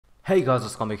Hey guys,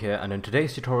 it's Comic here, and in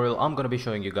today's tutorial I'm going to be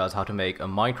showing you guys how to make a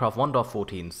Minecraft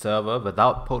 1.14 server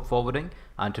without port forwarding,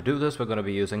 and to do this we're going to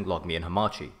be using LogMe and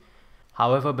Hamachi.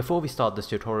 However, before we start this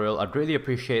tutorial, I'd really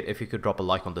appreciate if you could drop a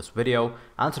like on this video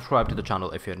and subscribe to the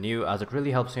channel if you're new, as it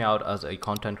really helps me out as a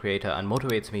content creator and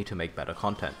motivates me to make better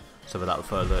content. So without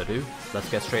further ado, let's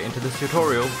get straight into this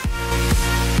tutorial.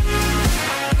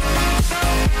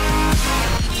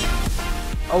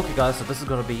 Okay guys, so this is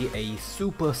going to be a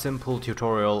super simple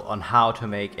tutorial on how to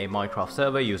make a Minecraft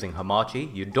server using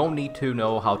Hamachi. You don't need to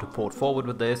know how to port forward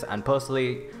with this, and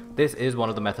personally this is one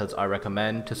of the methods I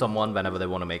recommend to someone whenever they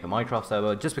want to make a Minecraft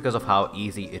server, just because of how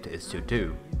easy it is to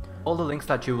do. All the links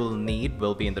that you will need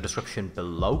will be in the description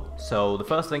below. So the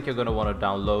first link you're going to want to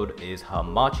download is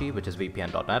Hamachi, which is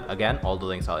vpn.net. Again, all the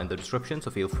links are in the description, so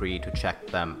feel free to check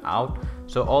them out.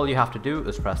 So all you have to do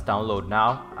is press download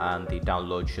now, and the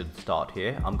download should start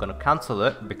here. I'm going to cancel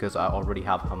it because I already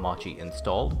have Hamachi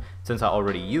installed, since I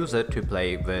already use it to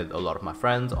play with a lot of my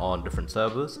friends on different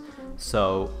servers.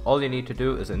 So all you need to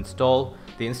do is install.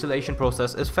 The installation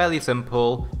process is fairly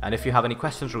simple, and if you have any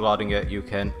questions regarding it, you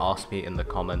can ask me in the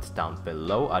comments down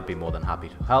below. I'd be more than happy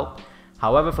to help.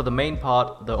 However, for the main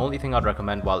part, the only thing I'd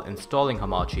recommend while installing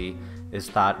Hamachi is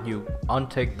that you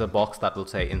untick the box that will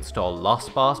say install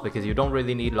LastPass, because you don't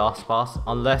really need LastPass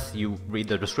unless you read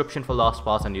the description for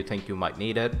LastPass and you think you might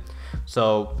need it.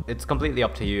 So it's completely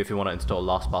up to you if you want to install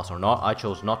LastPass or not. I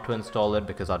chose not to install it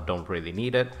because I don't really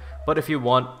need it. But if you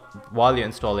want, while you're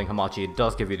installing Hamachi, it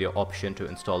does give you the option to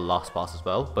install LastPass as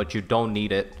well, but you don't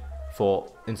need it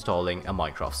for installing a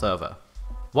Minecraft server.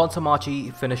 Once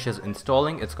Hamachi finishes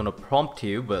installing, it's going to prompt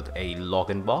you with a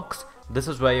login box. This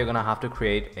is where you're going to have to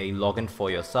create a login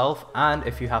for yourself, and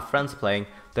if you have friends playing,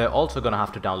 they're also going to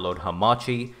have to download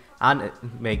Hamachi and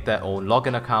make their own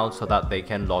login account so that they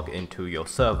can log into your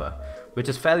server, which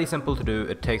is fairly simple to do.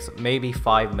 It takes maybe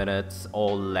 5 minutes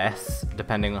or less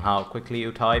depending on how quickly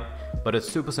you type, but it's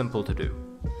super simple to do.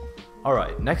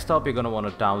 Alright, next up you're going to want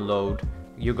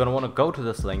to go to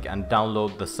this link and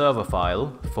download the server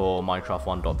file for Minecraft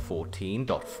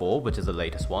 1.14.4, which is the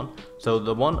latest one. So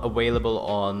the one available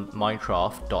on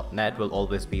Minecraft.net will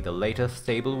always be the latest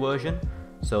stable version.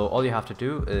 So all you have to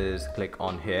do is click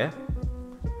on here,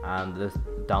 and this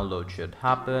download should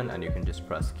happen, and you can just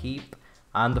press keep,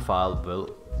 and the file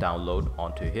will download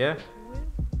onto here.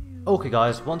 Okay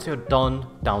guys, once you're done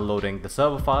downloading the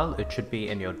server file, it should be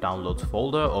in your downloads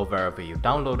folder or wherever you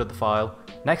downloaded the file.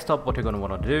 Next up, what you're going to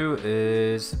want to do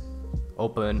is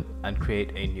open and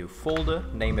create a new folder.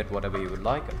 Name it whatever you would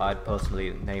like. I'd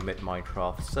personally name it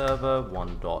Minecraft server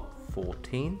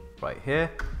 1.14 right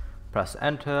here. Press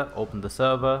enter, open the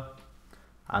server,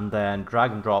 and then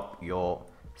drag and drop your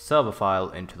server file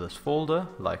into this folder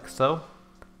like so,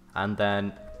 and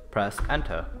then press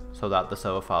enter so that the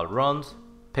server file runs.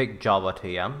 Pick Java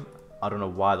TM. I don't know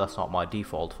why that's not my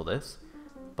default for this,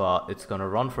 but it's gonna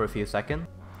run for a few seconds.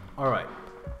 Alright,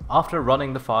 after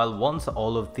running the file once,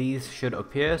 all of these should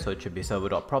appear. So it should be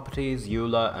server.properties,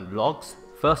 EULA, and logs.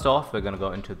 First off, we're gonna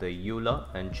go into the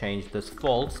EULA and change this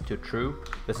false to true.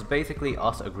 This is basically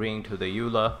us agreeing to the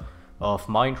EULA of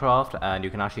Minecraft, and you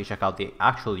can actually check out the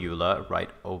actual EULA right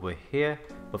over here.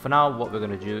 But for now, what we're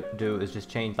going to do is just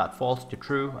change that false to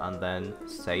true and then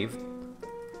save.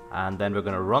 And then we're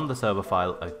going to run the server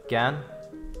file again.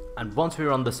 And once we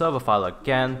run the server file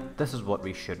again, this is what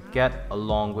we should get,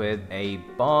 along with a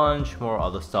bunch more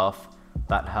other stuff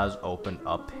that has opened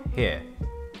up here.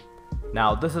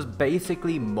 Now this is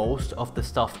basically most of the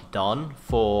stuff done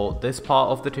for this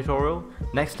part of the tutorial.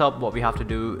 Next up, what we have to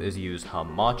do is use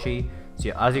Hamachi.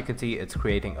 So as you can see, it's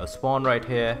creating a spawn right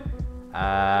here,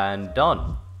 and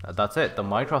done. That's it. The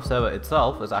Minecraft server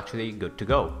itself is actually good to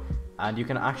go, and you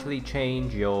can actually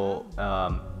change your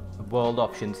world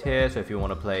options here. So if you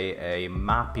want to play a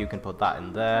map, you can put that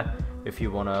in there. If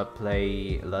you want to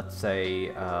play, let's say,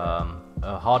 a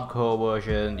hardcore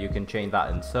version, you can change that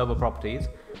in server properties.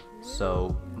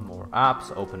 So more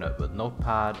apps, open it with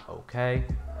notepad, okay,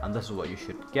 and this is what you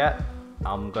should get.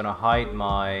 I'm gonna hide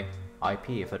my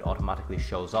IP if it automatically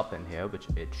shows up in here, which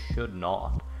it should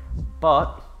not,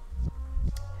 but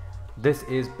this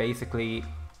is basically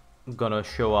gonna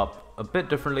show up a bit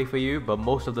differently for you, but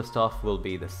most of the stuff will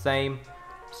be the same.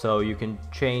 So you can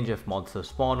change if monsters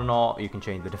spawn or not, you can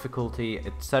change the difficulty,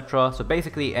 etc. So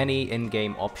basically any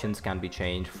in-game options can be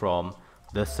changed from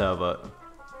the server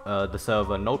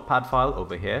notepad file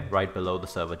over here, right below the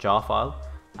server jar file.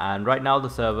 And right now the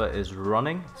server is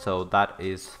running, so that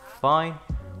is fine.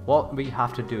 What we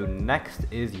have to do next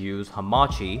is use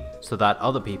Hamachi so that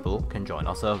other people can join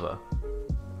our server.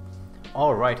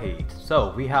 Alrighty,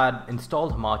 so we had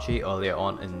installed Hamachi earlier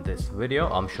on in this video.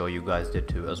 I'm sure you guys did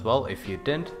too as well. If you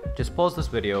didn't, just pause this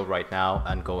video right now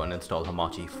and go and install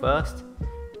Hamachi first.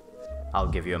 I'll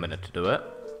give you a minute to do it.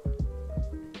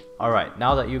 Alright,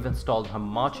 now that you've installed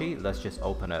Hamachi, let's just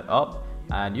open it up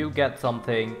and you get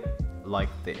something like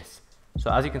this. So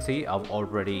as you can see, I'm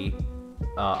already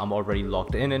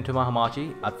logged into my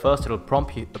Hamachi. At first it'll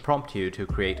prompt you to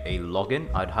create a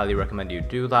login. I'd highly recommend you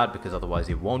do that because otherwise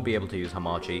you won't be able to use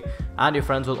Hamachi, and your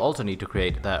friends will also need to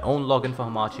create their own login for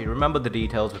Hamachi. Remember the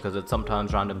details because it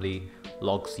sometimes randomly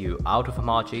logs you out of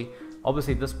Hamachi.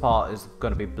 Obviously this part is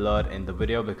going to be blurred in the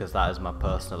video because that is my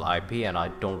personal IP and I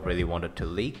don't really want it to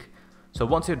leak. So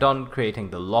once you're done creating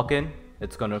the login,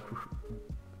 it's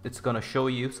gonna show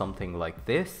you something like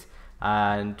this.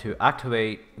 And to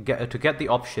get the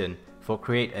option for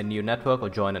create a new network or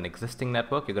join an existing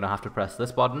network, you're gonna have to press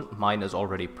this button. Mine is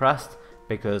already pressed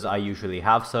because I usually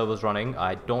have servers running.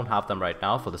 I don't have them right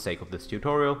now for the sake of this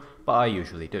tutorial, but I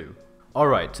usually do.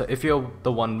 Alright, so if you're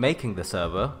the one making the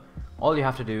server, all you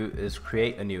have to do is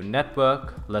create a new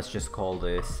network. Let's just call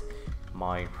this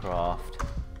Minecraft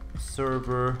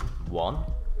server 1,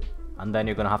 and then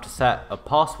you're gonna have to set a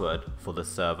password for this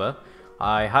server.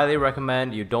 I highly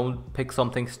recommend you don't pick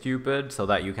something stupid so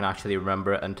that you can actually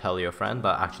remember it and tell your friend.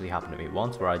 That actually happened to me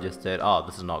once where I just did, oh,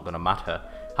 this is not going to matter.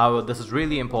 However, this is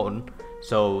really important.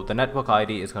 So the network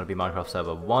ID is going to be Minecraft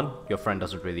server 1. Your friend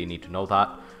doesn't really need to know that,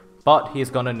 but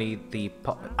he's going to need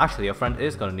your friend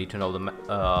is going to need to know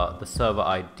the server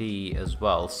ID as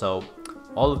well. So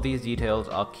all of these details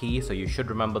are key, so you should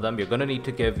remember them. You're going to need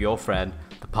to give your friend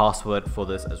the password for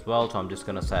this as well. So I'm just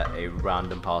going to set a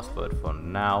random password for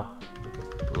now,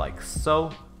 like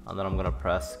so, and then I'm going to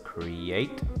press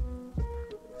create,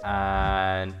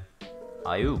 and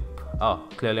oh,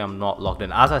 clearly I'm not logged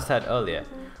in. As I said earlier,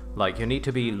 like, you need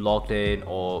to be logged in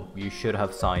or you should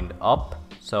have signed up.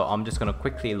 So I'm just going to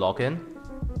quickly log in,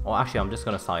 or actually I'm just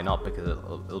going to sign up because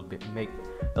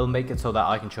it'll make it so that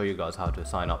I can show you guys how to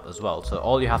sign up as well. So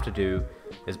all you have to do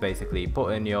is basically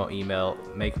put in your email,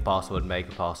 make a password,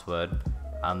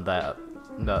 and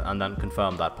then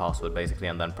confirm that password basically,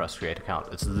 and then press create account.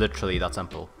 It's literally that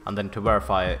simple. And then to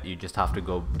verify it, you just have to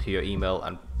go to your email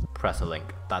and press a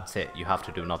link. That's it. You have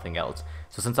to do nothing else.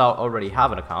 So since I already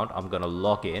have an account, I'm gonna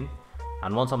log in,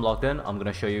 and once I'm logged in, I'm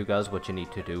gonna show you guys what you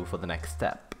need to do for the next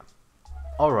step.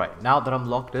 Alright, now that I'm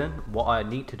logged in, what I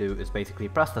need to do is basically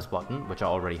press this button, which I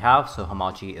already have. So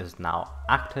Hamachi is now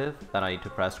active. Then I need to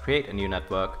press create a new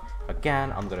network.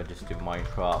 Again, I'm gonna just do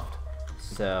Minecraft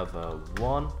server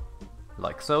 1,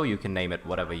 like so. You can name it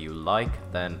whatever you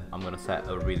like. Then I'm gonna set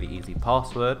a really easy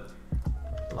password,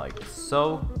 like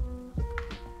so,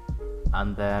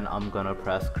 and then I'm gonna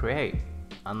press create,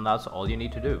 and that's all you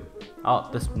need to do. Oh,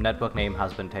 this network name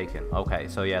has been taken. Okay,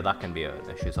 so yeah, that can be an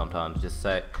issue sometimes.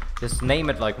 Just name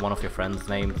it like one of your friends'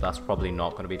 names. That's probably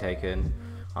not going to be taken.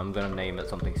 I'm gonna name it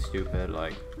something stupid,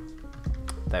 like,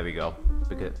 there we go,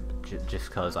 because just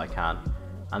because I can.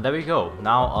 And there we go.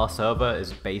 Now our server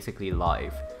is basically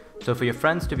live. So for your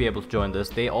friends to be able to join this,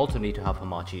 they also need to have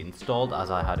Hamachi installed,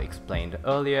 as I had explained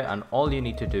earlier, and all you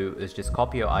need to do is just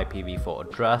copy your IPv4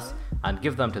 address and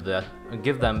give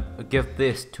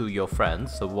this to your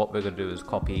friends. So what we're going to do is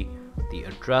copy the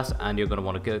address, and you're going to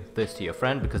want to give this to your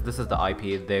friend because this is the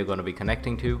IP they're going to be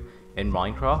connecting to in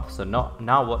Minecraft. So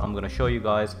now what I'm going to show you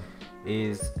guys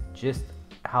is just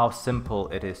how simple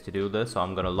it is to do this. So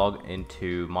I'm going to log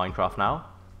into Minecraft now.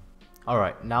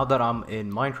 Alright, now that I'm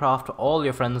in Minecraft, all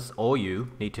your friends or you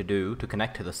need to do to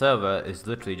connect to the server is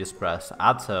literally just press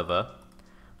add server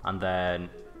and then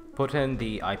put in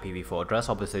the IPv4 address.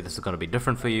 Obviously this is going to be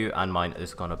different for you and mine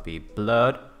is going to be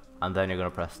blurred, and then you're going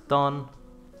to press done,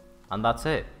 and that's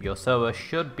it. Your server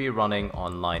should be running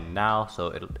online now, so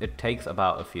it takes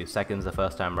about a few seconds the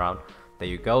first time around. There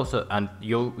you go. So, and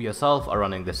you yourself are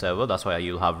running the server, that's why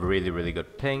you'll have really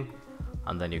good ping,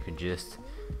 and then you can just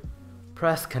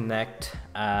press connect,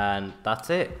 and that's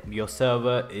it. Your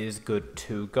server is good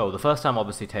to go. The first time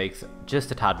obviously takes just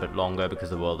a tad bit longer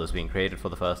because the world is being created for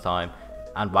the first time.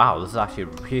 And wow, this is actually a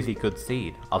really good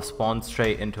seed. I've spawned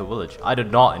straight into a village. I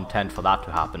did not intend for that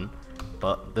to happen,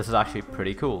 but this is actually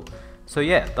pretty cool. So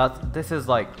yeah, this is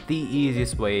like the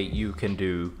easiest way you can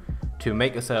do to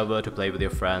make a server to play with your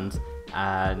friends.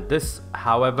 And this,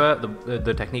 however,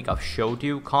 the technique I've showed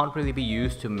you can't really be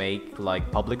used to make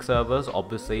like public servers,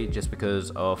 obviously, just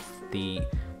because of the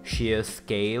sheer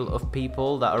scale of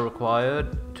people that are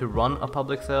required to run a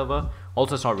public server.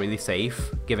 Also, it's not really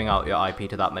safe giving out your IP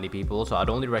to that many people, so I'd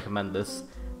only recommend this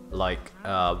like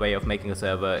way of making a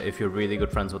server if you're really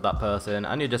good friends with that person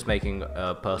and you're just making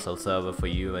a personal server for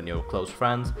you and your close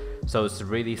friends. So it's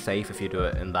really safe if you do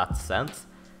it in that sense.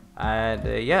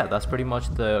 And yeah, that's pretty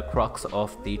much the crux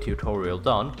of the tutorial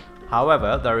done.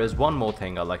 However, there is one more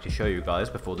thing I'd like to show you guys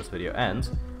before this video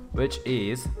ends, which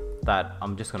is that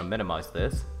I'm just going to minimize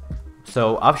this.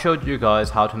 So I've showed you guys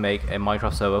how to make a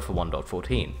Minecraft server for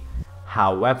 1.14.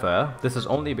 However, this is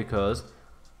only because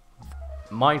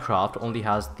Minecraft only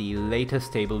has the latest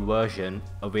stable version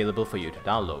available for you to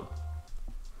download.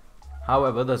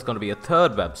 However, there's going to be a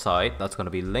third website that's going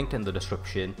to be linked in the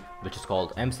description, which is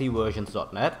called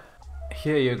mcversions.net.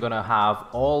 Here you're going to have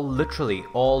literally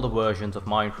all the versions of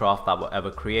Minecraft that were ever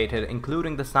created,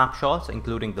 including the snapshots,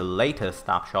 including the latest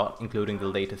snapshot, including the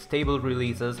latest stable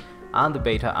releases, and the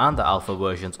beta and the alpha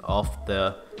versions of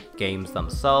the games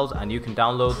themselves. And you can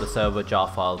download the server jar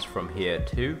files from here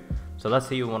too. So let's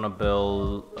say you want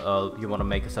to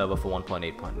make a server for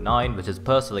 1.8.9, which is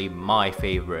personally my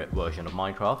favorite version of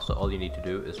Minecraft. So all you need to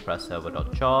do is press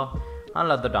server.jar and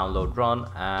let the download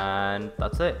run, and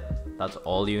that's it. That's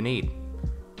all you need,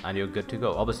 and you're good to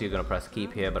go. Obviously you're going to press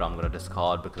keep here, but I'm going to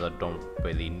discard because I don't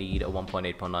really need a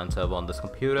 1.8.9 server on this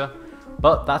computer.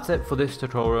 But that's it for this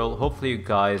tutorial. Hopefully you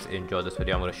guys enjoyed this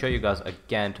video. I'm going to show you guys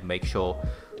again to make sure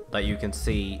that you can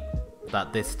see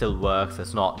that this still works.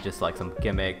 It's not just like some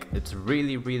gimmick. It's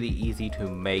really easy to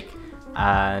make,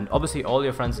 and obviously all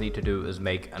your friends need to do is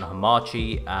make an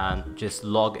Hamachi and just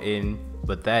log in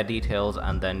with their details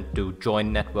and then do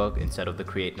join network instead of the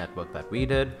create network that we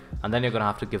did. And then you're gonna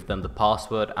have to give them the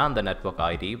password and the network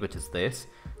ID, which is this,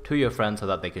 to your friends so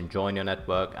that they can join your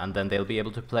network, and then they'll be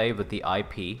able to play with the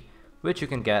IP, which you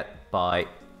can get by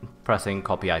pressing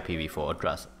copy IPv4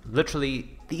 address.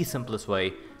 Literally the simplest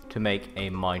way to make a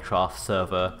Minecraft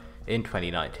server in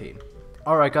 2019.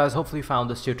 Alright guys, hopefully you found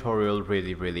this tutorial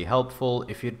really helpful.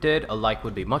 If you did, a like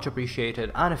would be much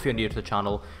appreciated, and if you're new to the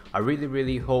channel, I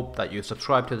really hope that you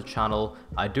subscribe to the channel.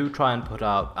 I do try and put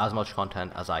out as much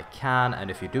content as I can,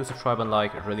 and if you do subscribe and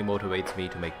like, it really motivates me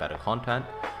to make better content.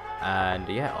 And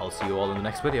yeah, I'll see you all in the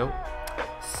next video.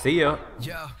 See ya!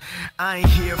 Yo, I ain't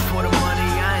here for the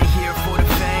money, I ain't here for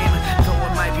the